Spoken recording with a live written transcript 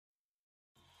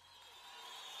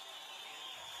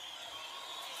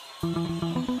I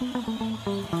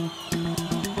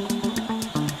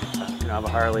have a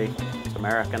Harley. It's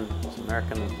American. It's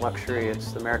American luxury.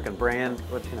 It's the American brand.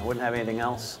 Wouldn't have anything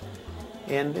else.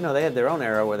 And they had their own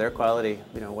era where their quality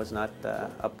was not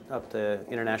up to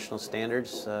international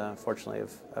standards. Fortunately,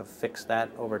 I've fixed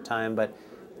that over time. But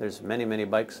there's many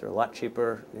bikes that are a lot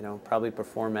cheaper. Probably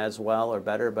perform as well or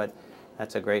better. But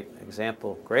that's a great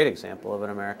example of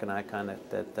an American icon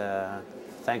that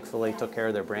thankfully took care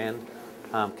of their brand,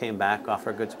 came back,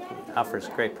 offers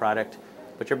great product.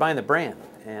 But you're buying the brand,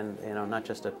 and not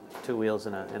just two wheels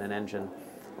and an engine.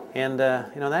 And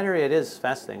that area, it is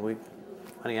fascinating.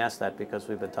 Funny you asked that, because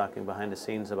we've been talking behind the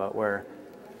scenes about where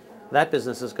that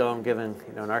business is going. Given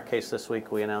in our case this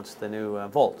week, we announced the new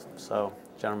Volt. So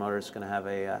General Motors is going to have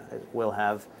will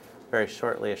have very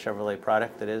shortly a Chevrolet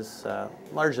product that is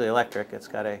largely electric. It's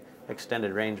got a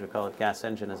extended range. We call it gas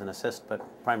engine as an assist, but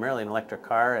primarily an electric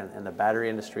car. And the battery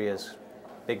industry is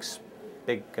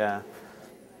big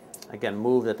again,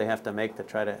 move that they have to make to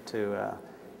try to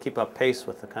keep up pace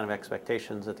with the kind of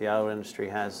expectations that the auto industry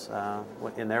has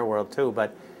in their world too.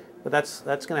 But that's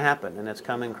going to happen, and it's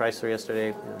coming. Chrysler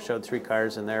yesterday showed 3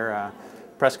 cars in their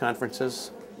press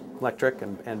conferences, electric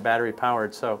and battery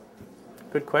powered. So,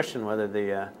 good question whether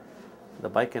the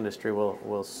bike industry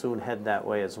will soon head that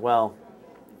way as well.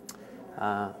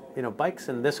 Bikes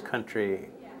in this country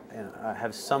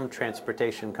have some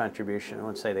transportation contribution. I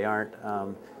wouldn't say they aren't,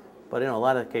 but in a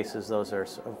lot of cases, those are,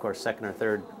 of course, second or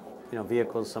third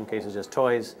vehicles, some cases just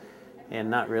toys, and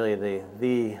not really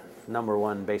the number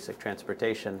one basic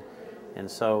transportation. And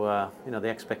so, the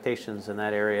expectations in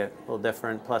that area are a little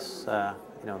different. Plus, the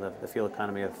fuel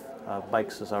economy of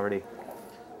bikes is already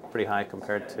pretty high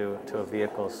compared to a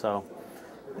vehicle. So,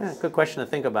 yeah, good question to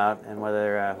think about, and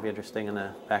whether it'd be interesting in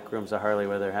the back rooms of Harley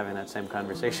whether they're having that same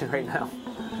conversation right now.